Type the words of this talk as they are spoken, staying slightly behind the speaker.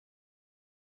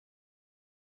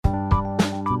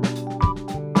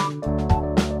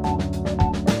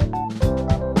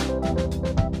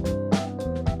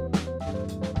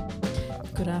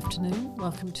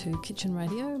Welcome to Kitchen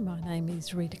Radio. My name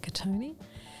is Rita Catoni.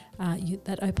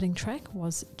 That opening track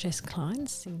was Jess Klein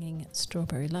singing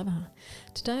Strawberry Lover.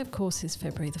 Today, of course, is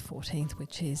February the 14th,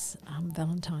 which is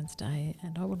Valentine's Day,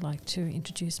 and I would like to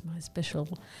introduce my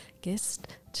special guest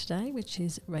today, which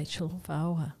is Rachel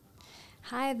Vaua.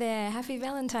 Hi there. Happy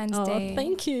Valentine's Day. Oh,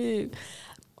 thank you.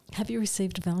 Have you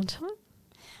received a Valentine?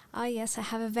 Oh, yes, I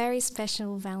have a very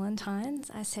special Valentine's.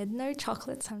 I said no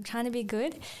chocolates. I'm trying to be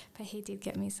good, but he did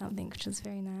get me something, which was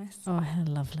very nice. Oh, how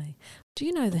lovely. Do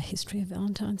you know the history of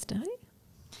Valentine's Day?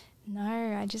 No,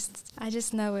 I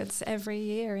just know it's every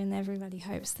year and everybody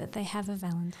hopes that they have a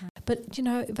Valentine. But, you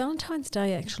know, Valentine's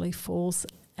Day actually falls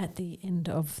at the end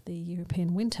of the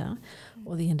European winter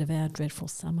or the end of our dreadful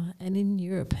summer. And in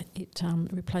Europe, it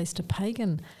replaced a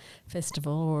pagan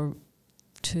festival or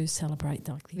to celebrate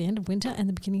the end of winter and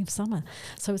the beginning of summer.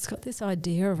 So it's got this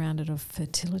idea around it of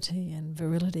fertility and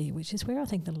virility, which is where I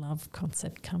think the love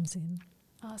concept comes in.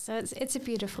 Oh, so it's a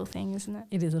beautiful thing, isn't it?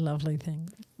 It is a lovely thing.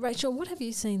 Rachel, what have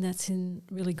you seen that's in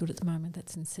really good at the moment,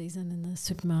 that's in season in the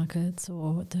supermarkets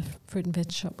or the fruit and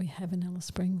veg shop we have in Alice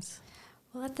Springs?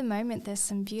 Well, at the moment, there's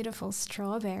some beautiful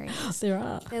strawberries. There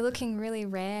are. They're looking really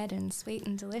red and sweet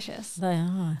and delicious. They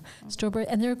are. Strawberry,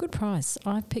 and they're a good price.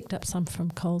 I picked up some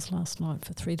from Coles last night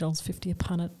for $3.50 a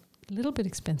punnet. A little bit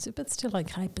expensive, but still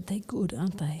okay. But they're good,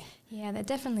 aren't they? Yeah, they're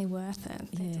definitely worth it.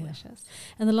 They're delicious.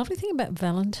 And the lovely thing about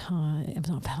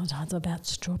about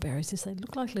strawberries is they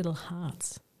look like little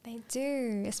hearts. They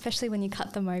do, especially when you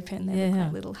cut them open. They look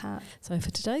like little hearts. So for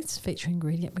today's feature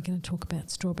ingredient, we're going to talk about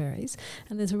strawberries.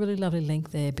 And there's a really lovely link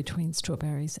there between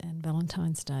strawberries and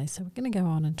Valentine's Day. So we're going to go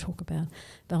on and talk about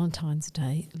Valentine's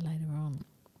Day later on.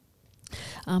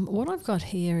 What I've got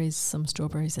here is some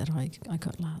strawberries that I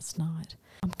got last night.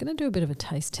 I'm going to do a bit of a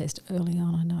taste test early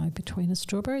on, I know, between a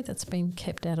strawberry that's been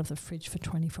kept out of the fridge for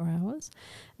 24 hours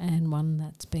and one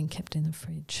that's been kept in the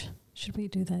fridge. Should we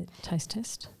do that taste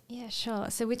test? Yeah, sure.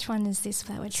 So which one is this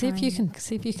that we're See trying?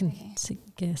 if you can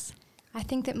guess. I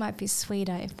think that might be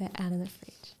sweeter if they're out of the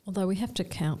fridge. Although we have to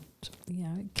counter,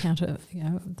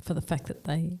 for the fact that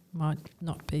they might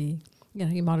not be,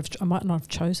 I might not have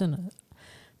chosen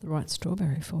the right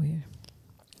strawberry for you.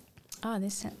 Oh,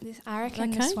 this I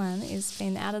reckon this one is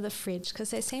been out of the fridge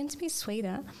because they seem to be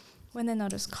sweeter when they're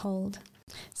not as cold.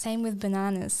 Same with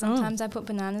bananas. Sometimes I put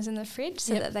bananas in the fridge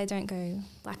so that they don't go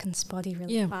black and spotty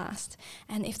really fast.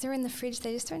 And if they're in the fridge,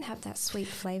 they just don't have that sweet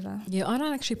flavour. Yeah, I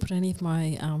don't actually put any of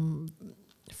my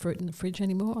fruit in the fridge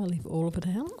anymore. I leave all of it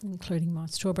out, including my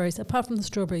strawberries, apart from the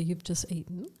strawberry you've just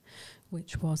eaten,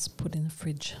 which was put in the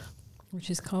fridge, which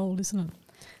is cold, isn't it?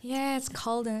 Yeah, it's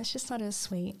cold and it's just not as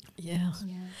sweet. Yeah.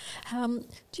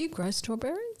 Do you grow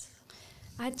strawberries?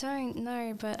 I don't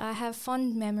know, but I have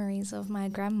fond memories of my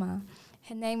grandma.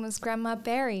 Her name was Grandma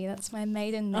Berry. That's my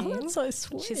maiden name. Oh, that's so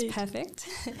sweet. She's perfect.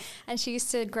 And she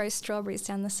used to grow strawberries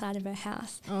down the side of her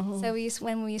house. Oh. So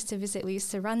when we used to visit, we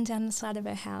used to run down the side of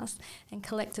her house and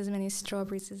collect as many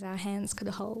strawberries as our hands could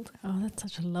hold. Oh, that's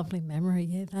such a lovely memory.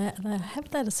 Yeah, they have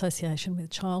that association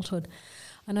with childhood.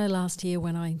 I know last year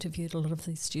when I interviewed a lot of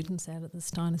these students out at the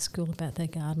Steiner School about their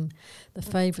garden, the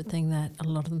favourite thing that a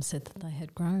lot of them said that they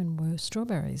had grown were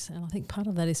strawberries. And I think part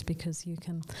of that is because you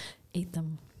can eat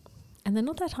them. And they're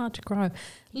not that hard to grow. A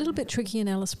little bit tricky in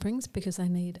Alice Springs because they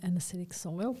need an acidic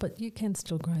soil, but you can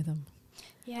still grow them.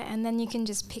 Yeah, and then you can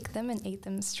just pick them and eat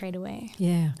them straight away.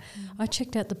 Yeah. I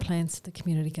checked out the plants at the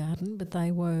community garden, but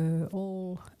they were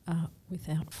all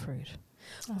without fruit.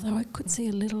 Although I could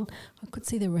see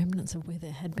the remnants of where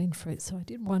there had been fruit, so I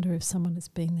did wonder if someone has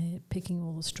been there picking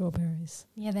all the strawberries.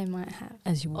 Yeah, they might have.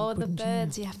 As you would, or the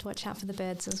birds, you have to watch out for the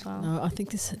birds as well. No, I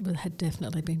think this had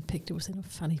definitely been picked. It was in a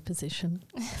funny position.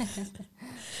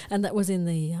 And that was in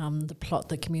the plot,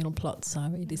 the communal plot,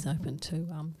 so it is open to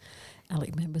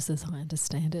ALEC members as I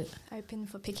understand it. Open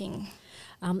for picking.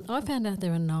 I found out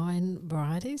there are 9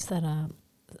 varieties that are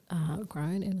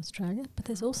grown in Australia, but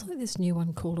there's also this new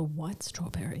one called a white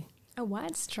strawberry. A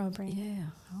white strawberry? Yeah.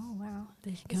 Oh, wow.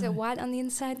 There you go. Is it white on the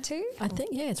inside too? I think,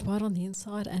 it's white on the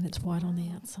inside and it's white on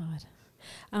the outside.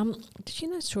 Did you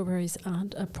know strawberries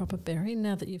aren't a proper berry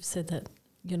now that you've said that,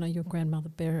 your grandmother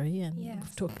berry and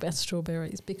we've talked about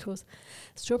strawberries, because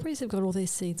strawberries have got all their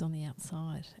seeds on the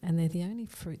outside and they're the only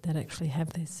fruit that actually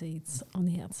have their seeds on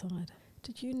the outside.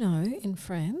 Did you know in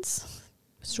France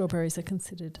strawberries are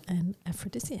considered an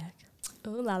aphrodisiac?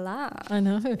 Ooh la la. I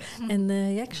know. And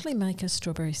they actually make a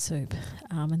strawberry soup,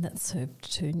 and that's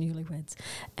served to newlyweds.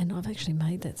 And I've actually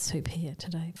made that soup here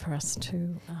today for us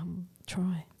to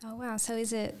try. Oh, wow. So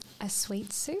is it a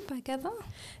sweet soup, I gather?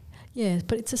 Yeah,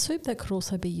 but it's a soup that could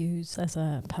also be used as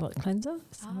a palate cleanser.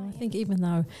 So I think even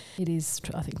though it is,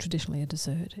 I think, traditionally a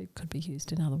dessert, it could be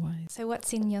used in other ways. So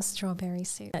what's in your strawberry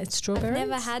soup? It's strawberries. I've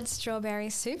never had strawberry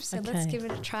soup, so let's give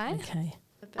it a try. Okay.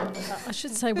 I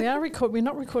should say we're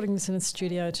not recording this in a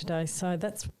studio today, so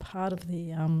that's part of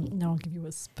the. No, I'll give you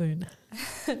a spoon.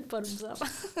 Bottoms up.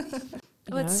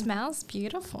 It smells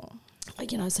beautiful.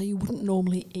 So you wouldn't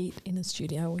normally eat in a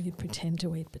studio, or you'd pretend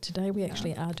to eat, but today we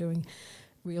actually are doing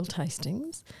real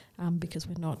tastings because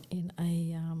we're not in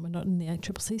the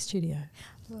ACCC studio.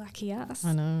 Lucky us.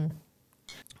 I know.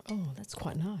 Oh, that's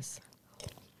quite nice.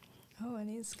 Oh, it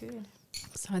is good.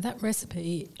 So that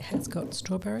recipe has got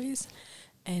strawberries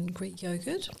and Greek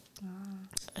yogurt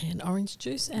and orange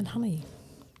juice and honey.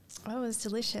 Oh, it was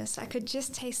delicious. I could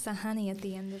just taste the honey at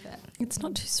the end of it. It's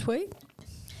not too sweet?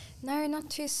 No,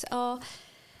 not too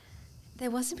there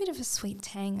was a bit of a sweet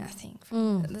tang, I think,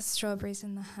 from the strawberries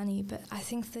and the honey, but I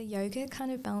think the yogurt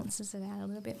kind of balances it out a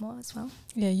little bit more as well.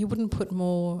 Yeah, you wouldn't put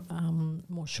more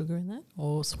sugar in that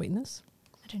or sweetness?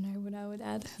 I don't know what I would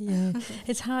add. Yeah,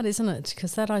 it's hard, isn't it?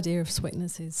 Because that idea of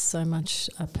sweetness is so much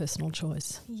a personal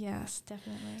choice. Yes,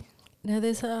 definitely. Now,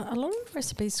 there's a lot of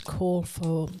recipes call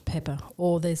for pepper,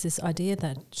 or there's this idea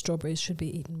that strawberries should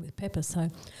be eaten with pepper.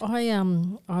 So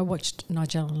I watched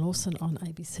Nigella Lawson on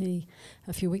ABC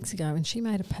a few weeks ago, and she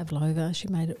made a pavlova. She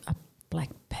made a black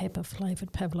pepper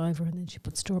flavoured pavlova, and then she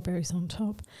put strawberries on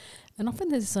top. And often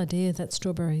there's this idea that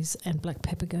strawberries and black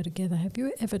pepper go together. Have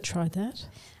you ever tried that?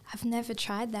 I've never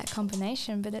tried that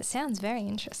combination, but it sounds very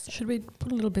interesting. Should we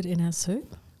put a little bit in our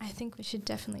soup? I think we should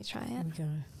definitely try it. There we go.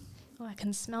 Oh, I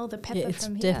can smell the pepper from it's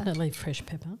here. definitely fresh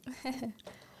pepper.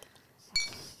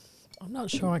 I'm not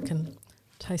sure I can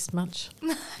taste much.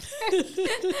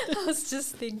 I was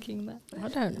just thinking that. I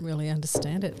don't really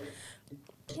understand it.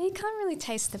 Yeah, you can't really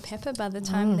taste the pepper by the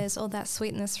time there's all that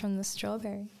sweetness from the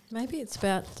strawberry. Maybe it's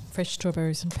about fresh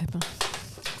strawberries and pepper.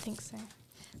 I think so.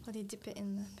 Or do you dip it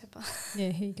in the pepper? Yeah,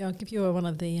 here you go. I'll give you one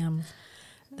of the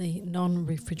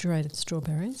non-refrigerated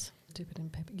strawberries. Dip it in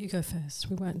pepper. You go first.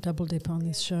 We won't double dip on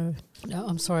this show. No,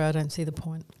 I'm sorry, I don't see the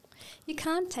point. You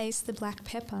can't taste the black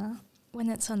pepper when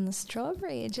it's on the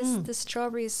strawberry. The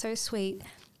strawberry is so sweet,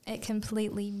 it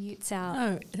completely mutes out.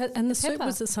 No, and the soup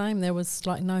was the same. There was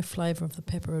like no flavour of the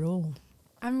pepper at all.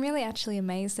 I'm really actually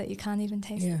amazed that you can't even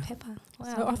taste the pepper.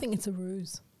 Wow. So I think it's a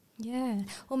ruse. Yeah.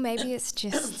 Or maybe it's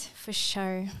just for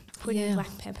show, putting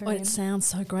black pepper in. It sounds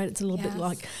so great. It's a little bit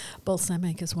like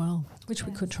balsamic as well, which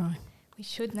we could try. We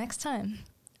should next time.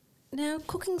 Now,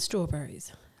 cooking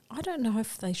strawberries. I don't know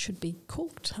if they should be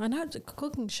cooked. I know it's a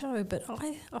cooking show, but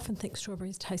I often think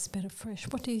strawberries taste better fresh.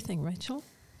 What do you think, Rachel?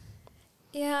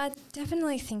 Yeah, I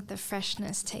definitely think the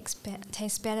freshness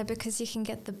tastes better because you can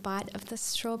get the bite of the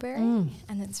strawberry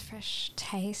and its fresh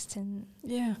taste and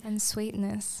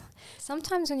sweetness.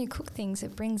 Sometimes when you cook things,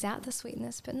 it brings out the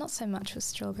sweetness, but not so much with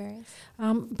strawberries.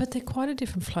 But they're quite a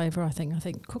different flavour, I think. I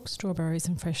think cooked strawberries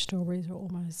and fresh strawberries are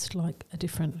almost like a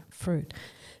different fruit.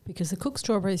 Because the cooked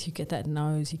strawberries, you get that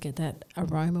nose, you get that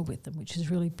aroma with them, which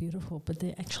is really beautiful. But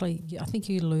they're actually, I think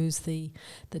you lose the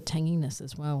tanginess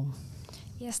as well.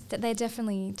 Yes, they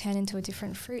definitely turn into a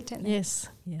different fruit, don't they? Yes,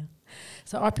 yeah.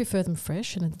 So I prefer them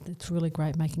fresh, and it's really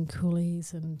great making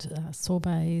coulis and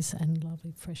sorbets and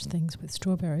lovely fresh things with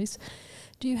strawberries.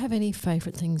 Do you have any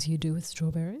favourite things you do with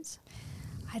strawberries?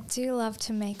 I do love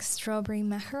to make strawberry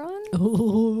macaron.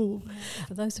 Oh,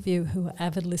 for those of you who are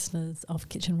avid listeners of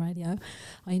Kitchen Radio,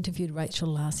 I interviewed Rachel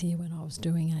last year when I was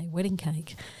doing a wedding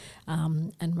cake,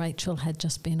 and Rachel had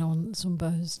just been on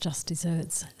Zumbo's Just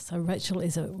Desserts. So Rachel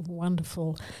is a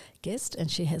wonderful guest,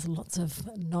 and she has lots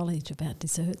of knowledge about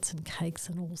desserts and cakes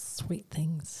and all sweet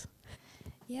things.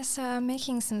 Yes, so I'm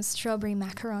making some strawberry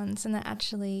macarons, and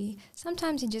actually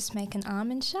sometimes you just make an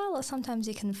almond shell, or sometimes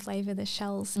you can flavour the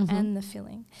shells and the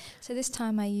filling. So this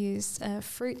time I used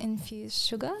fruit-infused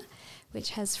sugar,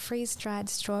 which has freeze-dried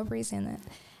strawberries in it,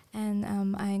 and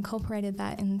I incorporated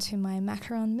that into my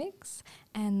macaron mix,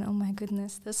 and oh my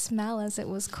goodness, the smell as it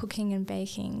was cooking and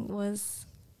baking was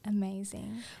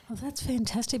amazing. Well, that's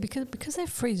fantastic because they're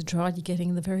freeze dried. You're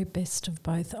getting the very best of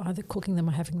both, either cooking them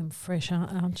or having them fresh,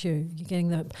 aren't you? You're getting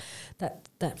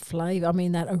that flavour. I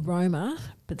mean that aroma,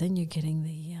 but then you're getting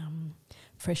the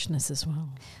freshness as well.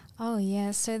 Oh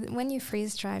yeah. So when you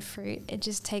freeze dry fruit, it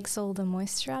just takes all the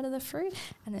moisture out of the fruit,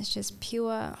 and it's just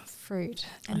pure fruit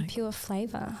and pure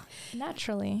flavour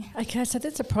naturally. Okay, so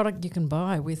that's a product you can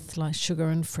buy with like sugar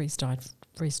and freeze dried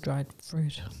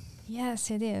fruit.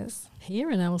 Yes, it is. Here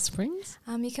in Alice Springs?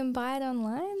 You can buy it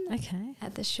online Okay.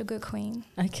 at the Sugar Queen.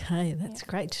 Okay, that's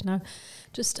great to know.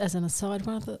 Just as an aside,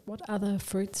 what other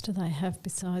fruits do they have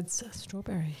besides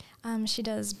strawberry? She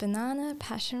does banana,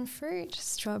 passion fruit,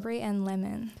 strawberry and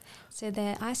lemon. So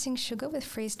they're icing sugar with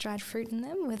freeze-dried fruit in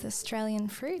them with Australian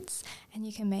fruits, and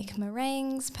you can make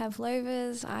meringues,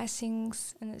 pavlovas,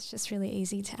 icings, and it's just really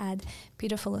easy to add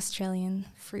beautiful Australian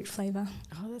fruit flavour.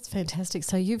 Oh, that's fantastic.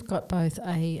 So you've got both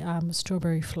a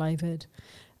strawberry flavoured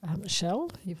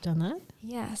shell. You've done that?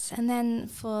 Yes, and then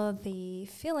for the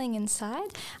filling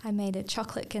inside, I made a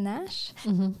chocolate ganache,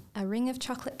 a ring of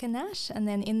chocolate ganache, and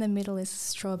then in the middle is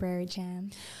strawberry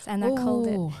jam. And I called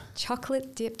it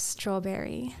chocolate dipped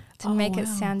strawberry to make it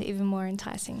sound even more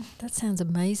enticing. That sounds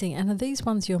amazing. And are these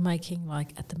ones you're making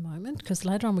like at the moment? Because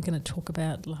later on we're going to talk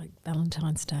about like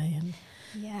Valentine's Day and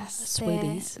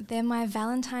sweeties. They're my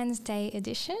Valentine's Day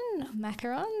edition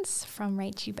macarons from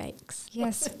Rachie Bakes.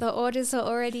 Yes, the orders are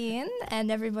already in and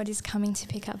everybody's coming to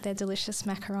pick up their delicious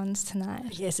macarons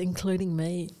tonight. Yes, including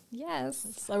me. Yes.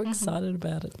 I'm so excited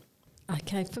about it.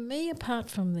 Okay, for me, apart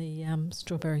from the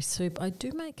strawberry soup, I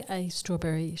do make a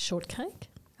strawberry shortcake.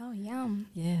 Oh, yum.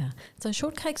 Yeah. So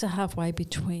shortcakes are halfway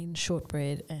between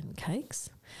shortbread and cakes.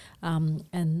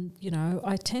 And, you know,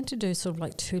 I tend to do sort of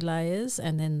like 2 layers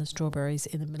and then the strawberries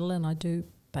in the middle, and I do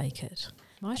bake it.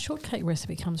 My shortcake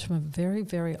recipe comes from a very,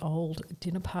 very old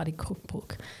dinner party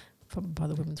cookbook by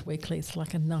the Women's Weekly. It's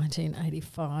like a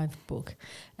 1985 book.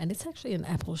 And it's actually an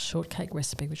apple shortcake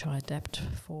recipe, which I adapt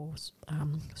for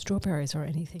strawberries or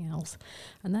anything else.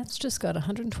 And that's just got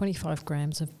 125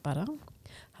 grams of butter,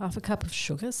 half a cup of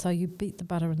sugar. So you beat the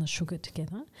butter and the sugar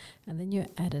together, and then you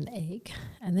add an egg,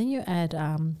 and then you add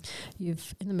in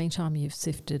the meantime you've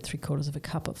sifted 3/4 of a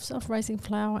cup of self-raising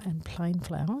flour and plain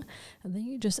flour, and then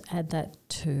you just add that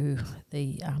to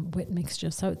the wet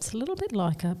mixture. So it's a little bit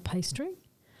like a pastry,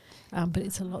 but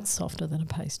it's a lot softer than a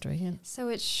pastry. And so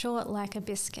it's short like a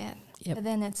biscuit, but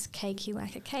then it's cakey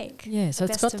like a cake. Yeah, so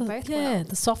it's got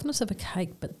the softness of a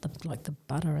cake, but the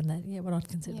butter and that. Yeah, what I'd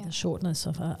consider the shortness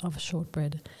of a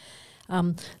shortbread.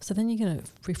 So then you're going to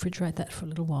refrigerate that for a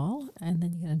little while, and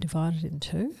then you're going to divide it in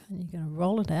 2, and you're going to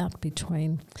roll it out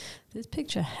between. This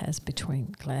picture has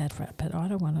between Glad wrap, but I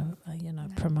don't want to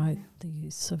promote the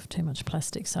use of too much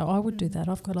plastic. So I would do that.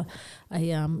 I've got a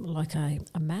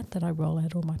mat that I roll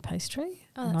out all my pastry.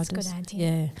 Oh, that's a good idea.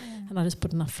 Yeah, and I just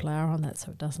put enough flour on that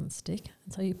so it doesn't stick.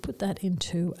 And so you put that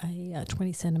into a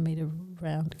 20 centimetre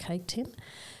round cake tin,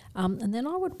 and then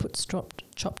I would put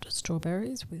chopped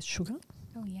strawberries with sugar.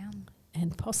 Oh, yum.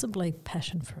 And possibly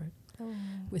passion fruit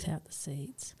without the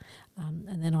seeds.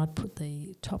 And then I'd put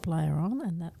the top layer on,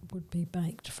 and that would be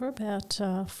baked for about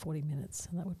 40 minutes.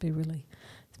 And that would be really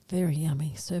very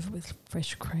yummy. Serve it with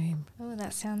fresh cream. Oh,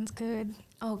 that sounds good.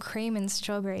 Oh, cream and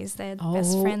strawberries, they're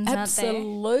best friends, aren't they?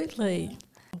 Absolutely.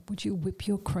 Would you whip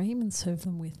your cream and serve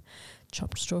them with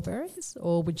chopped strawberries,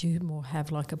 or would you more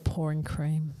have like a pouring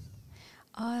cream?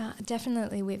 Oh,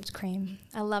 definitely whipped cream.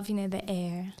 I love, the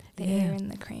air in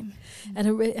the cream.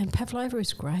 And pavlova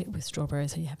is great with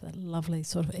strawberries. So you have that lovely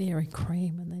sort of airy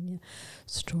cream and then your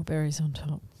strawberries on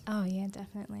top. Oh, yeah,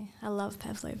 definitely. I love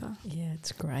pavlova. Yeah,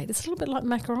 it's great. It's a little bit like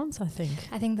macarons, I think.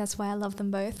 I think that's why I love them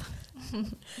both.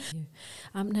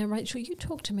 Now, Rachel, you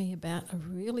talked to me about a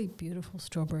really beautiful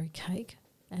strawberry cake.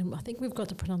 And I think we've got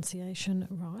the pronunciation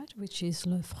right, which is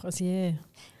le fraisier.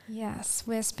 Yes,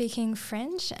 we're speaking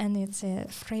French, and it's a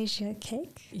fraisier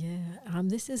cake. Yeah,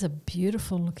 this is a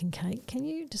beautiful looking cake. Can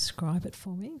you describe it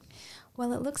for me?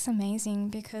 Well, it looks amazing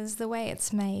because the way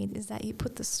it's made is that you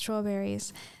put the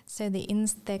strawberries, so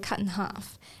they're cut in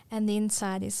half, and the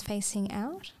inside is facing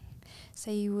out. So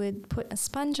you would put a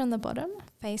sponge on the bottom,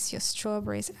 face your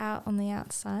strawberries out on the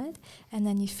outside, and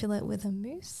then you fill it with a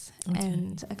mousse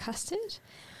and a custard,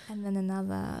 and then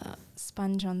another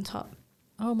sponge on top.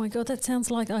 Oh my God, that sounds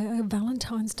like a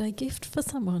Valentine's Day gift for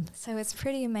someone. So it's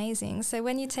pretty amazing. So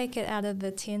when you take it out of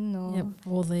the tin or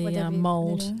the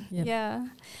mould,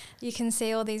 you can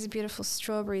see all these beautiful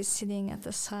strawberries sitting at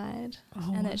the side,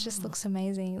 and it just looks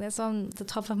amazing. That's on the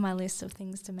top of my list of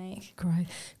things to make. Great.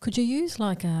 Could you use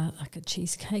like a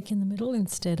cheesecake in the middle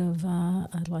instead of a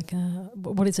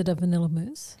vanilla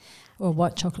mousse? Or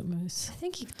white chocolate mousse. I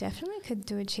think you definitely could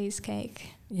do a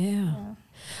cheesecake. Yeah.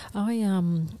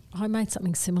 I made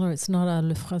something similar. It's not a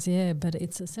le fraisier, but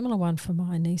it's a similar one for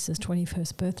my niece's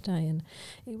 21st birthday, and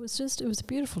it was a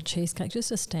beautiful cheesecake, just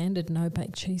a standard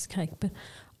no-bake cheesecake. But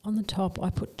on the top,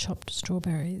 I put chopped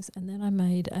strawberries, and then I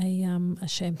made a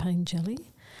champagne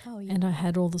jelly Oh, yeah. And I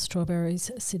had all the strawberries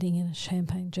sitting in a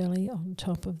champagne jelly on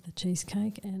top of the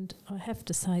cheesecake. And I have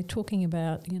to say, talking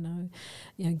about,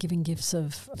 giving gifts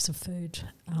of food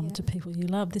to people you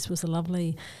love, this was a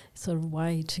lovely sort of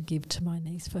way to give to my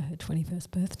niece for her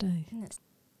 21st birthday. Yes.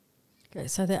 Okay,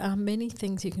 so there are many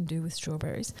things you can do with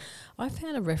strawberries. I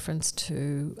found a reference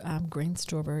to green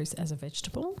strawberries as a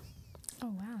vegetable. Oh,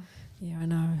 wow. Yeah, I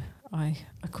know. I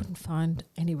couldn't find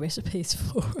any recipes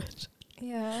for it.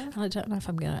 Yeah. I don't know if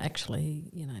I'm going to actually,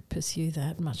 pursue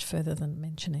that much further than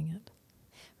mentioning it.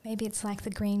 Maybe it's like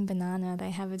the green banana. They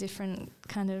have a different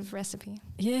kind of recipe.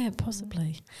 Yeah,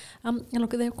 possibly. And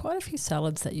look, there are quite a few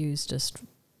salads that use just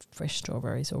fresh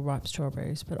strawberries or ripe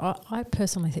strawberries, but I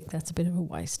personally think that's a bit of a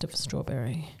waste of a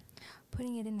strawberry.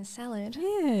 Putting it in a salad?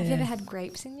 Yeah. Have you ever had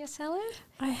grapes in your salad?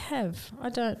 I have.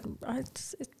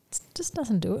 It just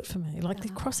doesn't do it for me.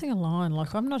 Like crossing a line,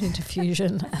 like I'm not into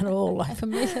fusion at all. Like for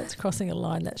me, that's crossing a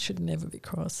line that should never be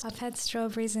crossed. I've had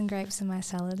strawberries and grapes in my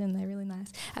salad and they're really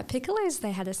nice. At Piccolo's,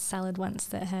 they had a salad once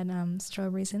that had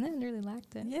strawberries in it and really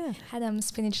liked it. Yeah. Had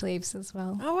spinach leaves as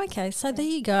well. Oh, okay. So there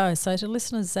you go. So to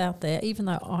listeners out there, even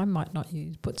though I might not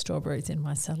put strawberries in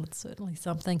my salad, certainly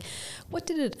something. What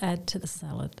did it add to the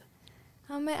salad?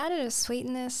 It added a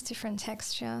sweetness, different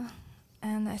texture,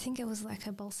 and I think it was like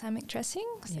a balsamic dressing.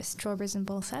 So strawberries and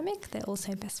balsamic, they're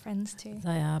also best friends too.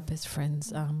 They are best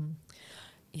friends.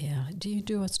 Yeah. Do you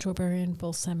do a strawberry and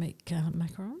balsamic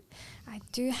macaron? I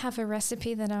do have a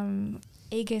recipe that I'm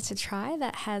eager to try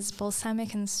that has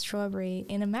balsamic and strawberry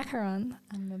in a macaron.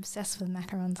 I'm obsessed with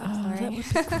macarons. I'm sorry. That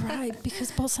would be great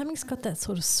because balsamic's got that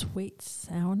sort of sweet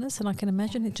sourness, and I can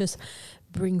imagine it just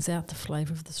brings out the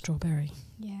flavour of the strawberry.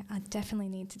 Yeah, I definitely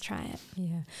need to try it.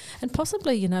 Yeah. And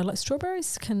possibly, like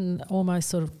strawberries can almost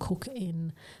sort of cook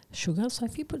in sugar. So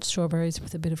if you put strawberries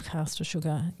with a bit of caster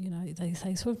sugar,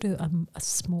 they sort of do a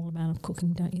small amount of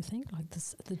cooking, don't you think? Like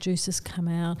the juices come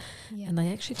out and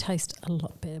they actually taste a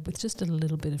lot better with just a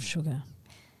little bit of sugar.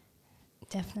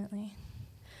 Definitely.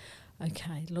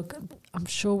 Okay, look, I'm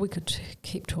sure we could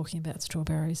keep talking about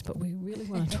strawberries, but we really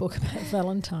want to talk about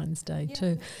Valentine's Day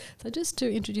too. So just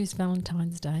to introduce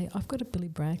Valentine's Day, I've got a Billy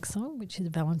Bragg song, which is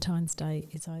Valentine's Day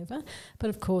is over.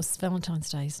 But of course, Valentine's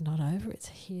Day is not over. It's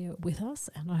here with us,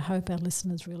 and I hope our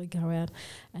listeners really go out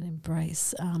and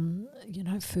embrace,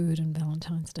 food and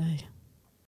Valentine's Day.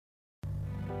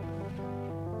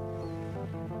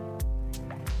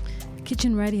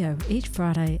 Kitchen Radio, each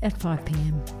Friday at 5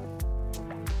 p.m.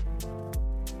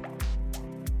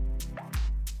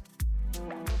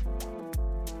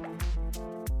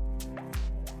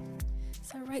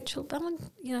 Rachel,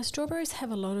 strawberries have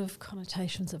a lot of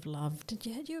connotations of love.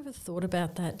 Had you ever thought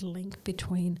about that link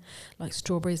between like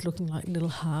strawberries looking like little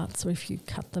hearts, or if you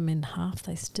cut them in half,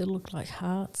 they still look like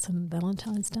hearts, and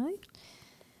Valentine's Day?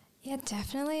 Yeah,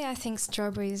 definitely. I think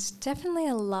strawberries definitely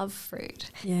a love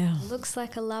fruit. Yeah. It looks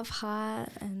like a love heart,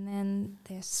 and then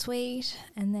they're sweet,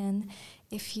 and then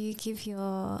if you give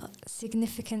your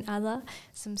significant other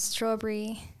some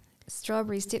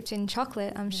strawberries dipped in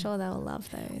chocolate, I'm sure they'll love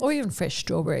those. Or even fresh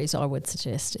strawberries, I would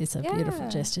suggest. It's a beautiful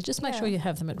gesture. Just make sure you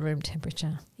have them at room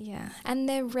temperature. Yeah, and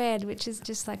they're red, which is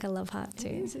just like a love heart too.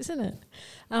 It is, isn't it?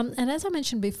 And as I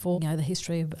mentioned before, the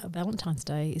history of Valentine's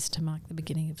Day is to mark the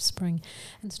beginning of spring.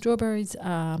 And strawberries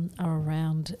are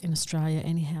around in Australia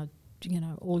anyhow,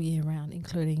 all year round,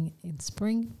 including in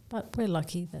spring. But we're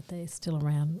lucky that they're still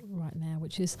around right now,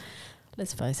 which is...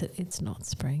 Let's face it, it's not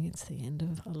spring. It's the end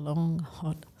of a long,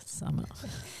 hot summer.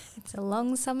 It's a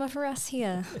long summer for us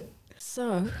here.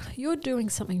 So you're doing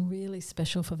something really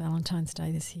special for Valentine's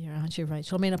Day this year, aren't you,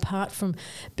 Rachel? I mean, apart from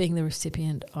being the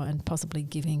recipient and possibly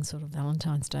giving sort of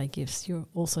Valentine's Day gifts, you're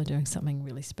also doing something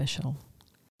really special.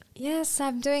 Yes,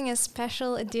 I'm doing a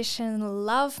special edition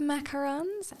love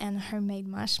macarons and homemade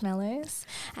marshmallows.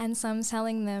 And so I'm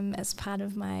selling them as part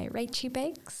of my Rachie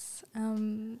Bakes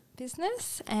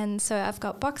business. And so I've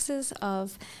got boxes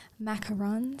of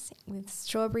macarons with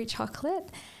strawberry chocolate,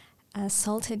 a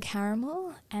salted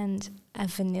caramel and a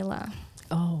vanilla.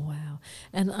 Oh, wow.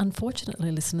 And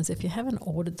unfortunately, listeners, if you haven't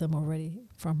ordered them already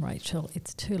from Rachel,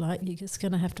 it's too late. You're just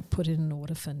going to have to put in an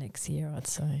order for next year, I'd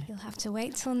say. You'll have to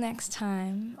wait till next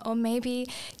time. Or maybe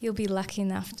you'll be lucky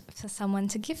enough for someone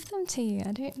to gift them to you.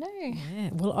 I don't know.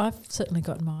 Yeah, well, I've certainly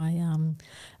got my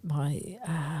my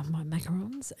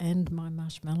macarons and my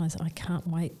marshmallows. I can't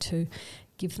wait to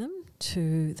give them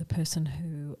to the person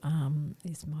who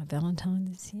is my Valentine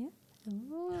this year.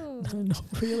 Oh. No, not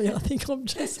really. I think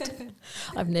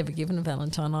I've never given a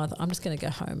Valentine either. I'm just going to go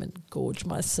home and gorge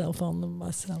myself on them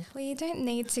myself. Well, you don't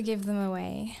need to give them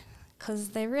away because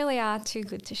they really are too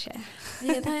good to share.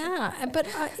 Yeah, they are. But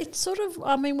it's sort of,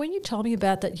 I mean, when you told me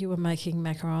about that you were making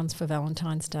macarons for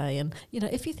Valentine's Day, and, you know,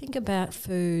 if you think about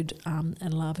food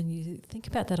and love, and you think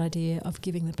about that idea of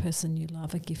giving the person you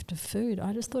love a gift of food,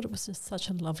 I just thought it was just such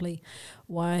a lovely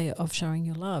way of showing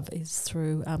your love is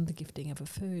through the gifting of a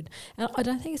food. And I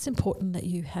don't think it's important that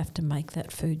you have to make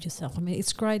that food yourself. I mean,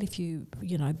 it's great if you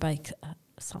know, bake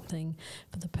something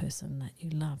for the person that you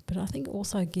love. But I think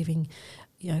also giving,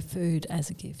 you know, food as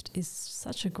a gift is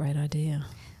such a great idea.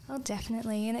 Oh,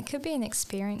 definitely. And it could be an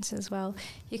experience as well.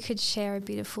 You could share a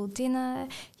beautiful dinner.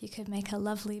 You could make a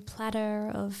lovely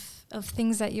platter of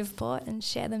things that you've bought and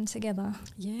share them together.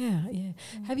 Yeah.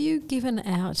 Have you given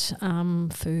out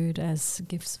food as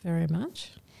gifts very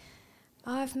much?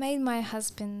 I've made my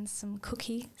husband some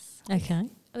cookies.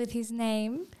 Okay. With his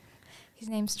name. His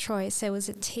name's Troy, so it was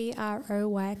a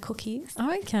TROY cookies.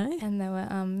 Oh, okay. And they were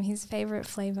his favourite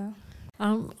flavour.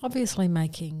 Obviously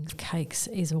making cakes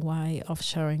is a way of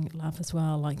showing love as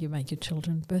well, like you make your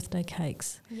children birthday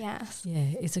cakes. Yes.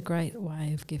 Yeah, it's a great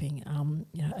way of giving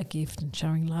you know, a gift and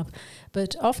showing love.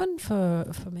 But often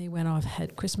for me, when I've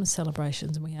had Christmas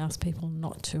celebrations and we ask people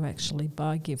not to actually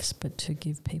buy gifts but to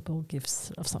give people gifts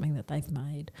of something that they've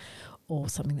made or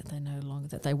something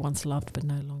that they once loved but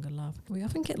no longer love. We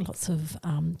often get lots of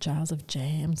jars of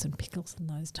jams and pickles and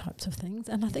those types of things,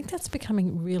 and I think that's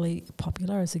becoming really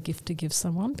popular as a gift to give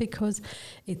someone because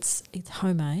it's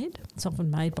homemade. It's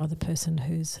often made by the person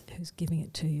who's giving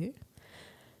it to you,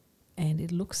 and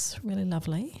it looks really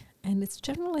lovely. And it's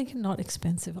generally not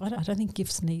expensive. I don't think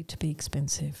gifts need to be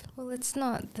expensive. Well, it's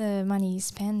not the money you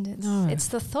spend. It's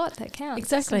the thought that counts.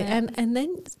 Exactly. And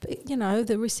then, you know,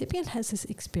 the recipient has this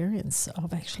experience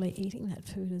of actually eating that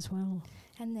food as well.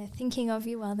 And they're thinking of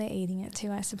you while they're eating it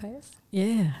too, I suppose.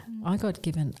 Yeah. I got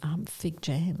given fig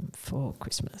jam for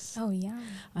Christmas. Oh, yeah.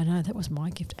 I know, that was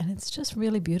my gift. And it's just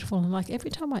really beautiful. And like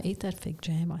every time I eat that fig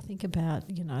jam, I think about,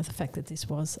 you know, the fact that this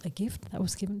was a gift that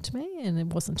was given to me and it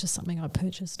wasn't just something I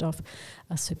purchased off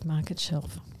a supermarket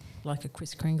shelf like a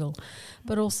Kris Kringle,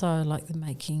 but also like the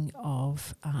making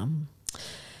of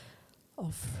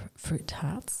fruit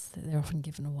tarts. They're often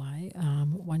given away.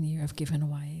 One year I've given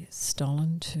away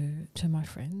Stollen to my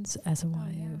friends as a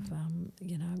way of,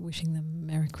 you know, wishing them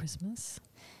Merry Christmas.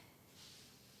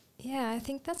 Yeah, I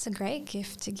think that's a great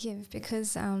gift to give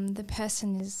because the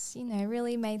person is, you know,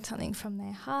 really made something from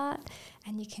their heart,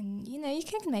 and you can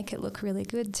make it look really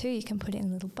good too. You can put it in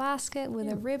a little basket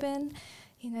with a ribbon.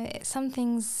 You know, some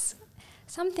things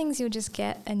you'll just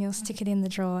get and you'll stick it in the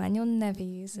drawer and you'll never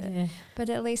use it. Yeah. But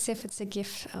at least if it's a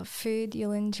gift of food,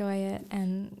 you'll enjoy it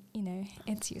and, you know,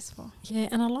 it's useful. Yeah,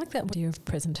 and I like that idea of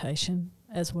presentation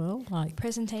as well. Like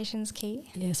presentation's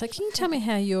key. Yeah, so can you tell me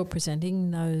how you're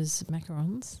presenting those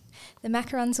macarons? The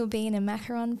macarons will be in a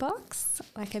macaron box,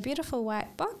 like a beautiful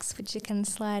white box, which you can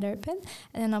slide open,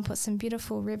 and then I'll put some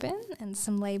beautiful ribbon and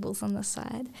some labels on the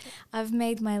side. I've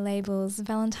made my labels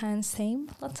Valentine's theme,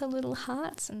 lots of little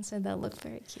hearts, and so they'll look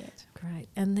very cute. Great.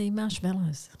 And the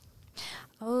marshmallows?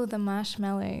 Oh, the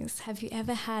marshmallows. Have you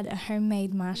ever had a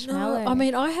homemade marshmallow? No, I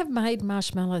mean, I have made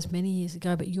marshmallows many years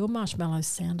ago, but your marshmallows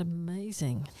sound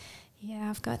amazing. Yeah,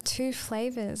 I've got 2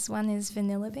 flavours. One is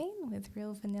vanilla bean with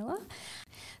real vanilla,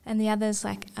 and the other is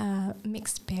like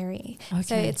mixed berry.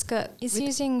 Okay. So it's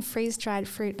using freeze-dried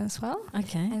fruit as well.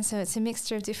 Okay. And so it's a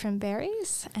mixture of different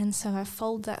berries, and so I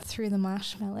fold that through the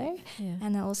marshmallow,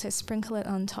 and I also sprinkle it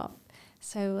on top.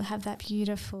 So we'll have that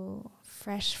beautiful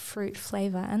fresh fruit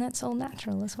flavour, and it's all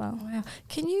natural as well. Wow.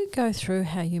 Can you go through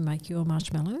how you make your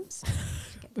marshmallows?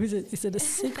 Is it a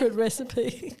secret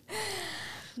recipe?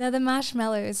 Now, the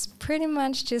marshmallow is pretty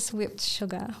much just whipped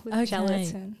sugar with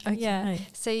gelatin. Okay. Yeah.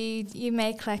 So you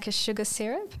make like a sugar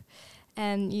syrup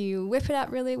and you whip it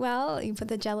up really well, you put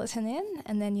the gelatin in,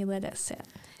 and then you let it sit.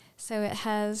 So it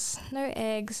has no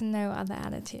eggs, no other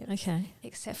additives. Okay.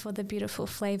 Except for the beautiful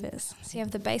flavours. So you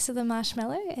have the base of the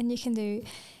marshmallow, and you can do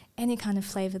any kind of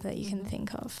flavour that you can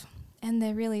think of. And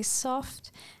they're really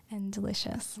soft and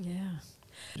delicious. Yeah.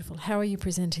 Beautiful. How are you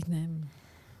presenting them?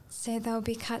 So they'll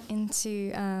be cut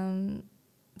into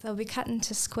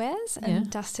squares and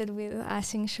dusted with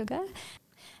icing sugar.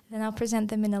 Then I'll present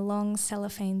them in a long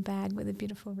cellophane bag with a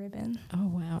beautiful ribbon. Oh,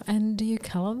 wow. And do you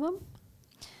colour them?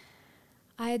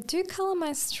 I do colour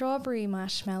my strawberry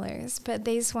marshmallows, but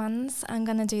these ones I'm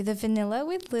going to do the vanilla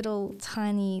with little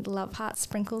tiny love heart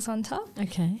sprinkles on top.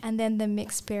 Okay. And then the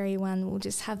mixed berry one will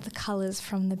just have the colours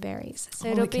from the berries. So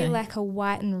it'll be like a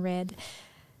white and red,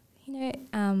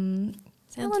 Valentine's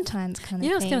kind of thing.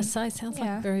 Yeah, I was going to say, sounds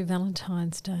like a very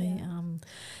Valentine's Day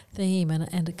theme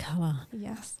and a colour.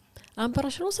 Yes. But I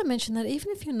should also mention that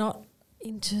even if you're not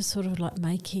into sort of like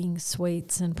making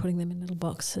sweets and putting them in little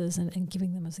boxes and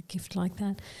giving them as a gift like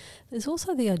that, there's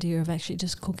also the idea of actually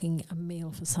just cooking a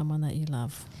meal for someone that you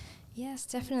love. Yes,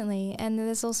 definitely. And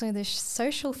there's also the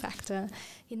social factor,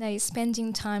 you're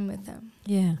spending time with them.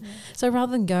 Yeah. So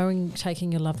rather than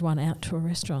taking your loved one out to a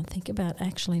restaurant, think about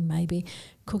actually maybe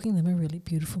cooking them a really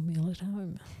beautiful meal at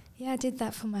home. Yeah, I did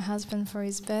that for my husband for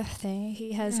his birthday.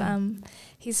 He has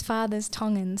his father's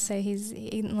Tongan, so he's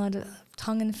eaten a lot of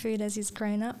Tongan food as he's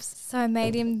grown up. So I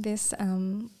made him this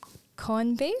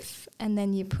corned beef, and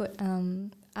then you put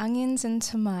onions and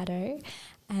tomato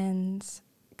and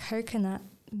coconut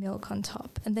milk on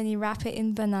top, and then you wrap it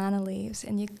in banana leaves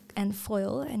and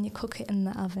foil, and you cook it in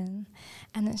the oven,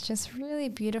 and it's just really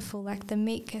beautiful. Like the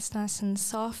meat gets nice and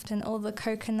soft, and all the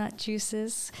coconut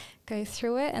juices go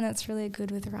through it, and it's really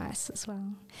good with rice as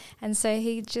well. And so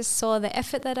he just saw the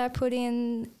effort that I put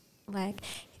in,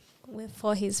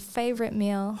 for his favourite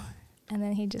meal, and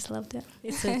then he just loved it.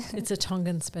 It's a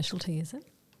Tongan specialty, is it?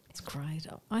 It's great.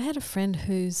 I had a friend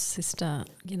whose sister,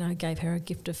 gave her a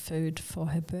gift of food for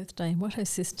her birthday, and what her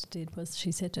sister did was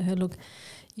she said to her, look,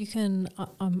 you can,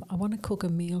 I want to cook a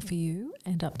meal for you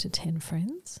and up to 10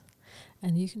 friends,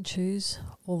 and you can choose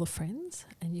all the friends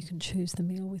and you can choose the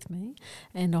meal with me,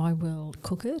 and I will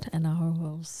cook it and I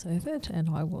will serve it and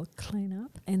I will clean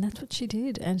up. And that's what she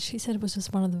did, and she said it was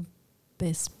just one of the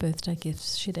best birthday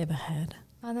gifts she'd ever had.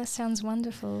 Oh, that sounds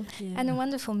wonderful. Yeah. And a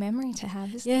wonderful memory to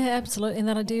have, isn't it? Yeah, absolutely. And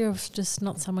that idea of just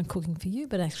not someone cooking for you,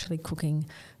 but actually cooking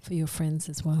for your friends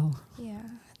as well. Yeah,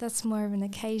 that's more of an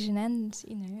occasion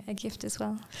and, a gift as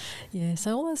well. Yeah,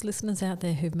 so all those listeners out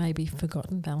there who've maybe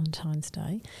forgotten Valentine's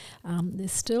Day,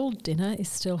 there's still dinner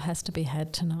still has to be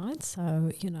had tonight.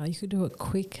 So, you could do a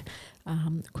quick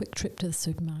trip to the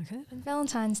supermarket. And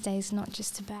Valentine's Day is not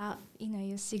just about,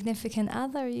 your significant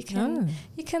other. You can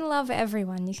love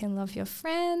everyone. You can love your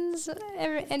friends,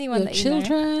 anyone that you know. Your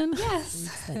children.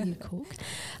 Yes. That you cook.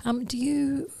 Do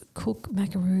you cook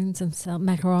macarons and sell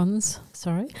macarons,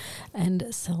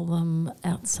 and sell them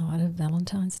outside of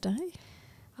Valentine's Day?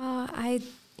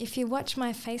 If you watch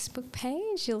my Facebook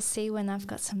page, you'll see when I've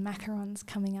got some macarons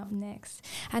coming up next.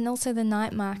 And also the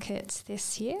night markets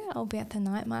this year. I'll be at the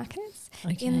night markets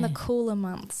in the cooler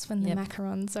months when the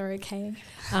macarons are okay.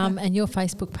 And your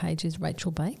Facebook page is Rachel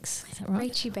Bakes, is that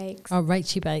right? Rachie Bakes. Oh,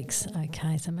 Rachie Bakes.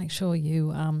 Okay, so make sure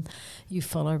you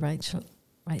follow Rachel,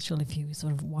 if you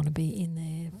sort of want to be in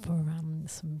there for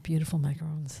some beautiful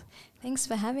macarons. Thanks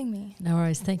for having me. No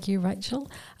worries. Thank you,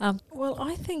 Rachel. Well,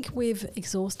 I think we've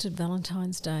exhausted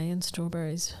Valentine's Day and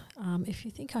strawberries. If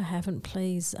you think I haven't,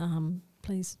 please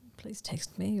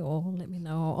text me or let me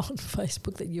know on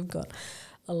Facebook that you've got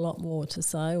a lot more to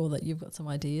say, or that you've got some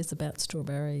ideas about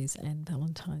strawberries and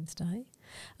Valentine's Day.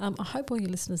 I hope all your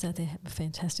listeners out there have a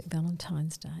fantastic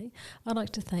Valentine's Day. I'd like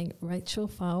to thank Rachel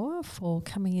Fawa for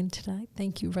coming in today.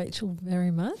 Thank you, Rachel,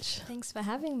 very much. Thanks for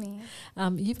having me.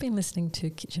 You've been listening to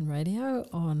Kitchen Radio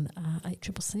on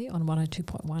 8CCC on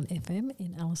 102.1 FM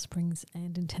in Alice Springs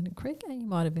and in Tennant Creek, and you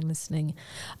might have been listening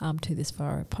to this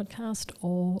via a podcast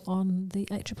or on the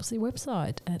 8CCC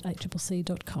website at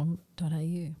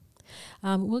 8CCC.com.au.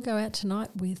 We'll go out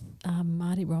tonight with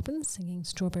Marty Robbins singing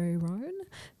Strawberry Roan.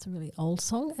 It's a really old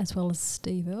song, as well as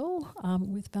Steve Earle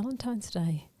with Valentine's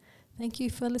Day. Thank you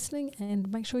for listening,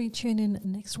 and make sure you tune in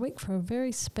next week for a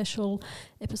very special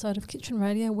episode of Kitchen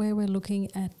Radio where we're looking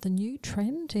at the new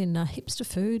trend in hipster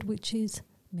food, which is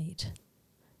meat.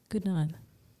 Good night.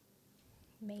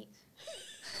 Meat.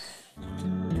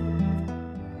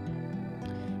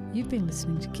 You've been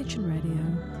listening to Kitchen Radio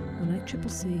on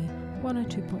 8CCC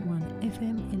 102.1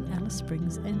 FM in Alice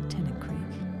Springs and Tennant Creek.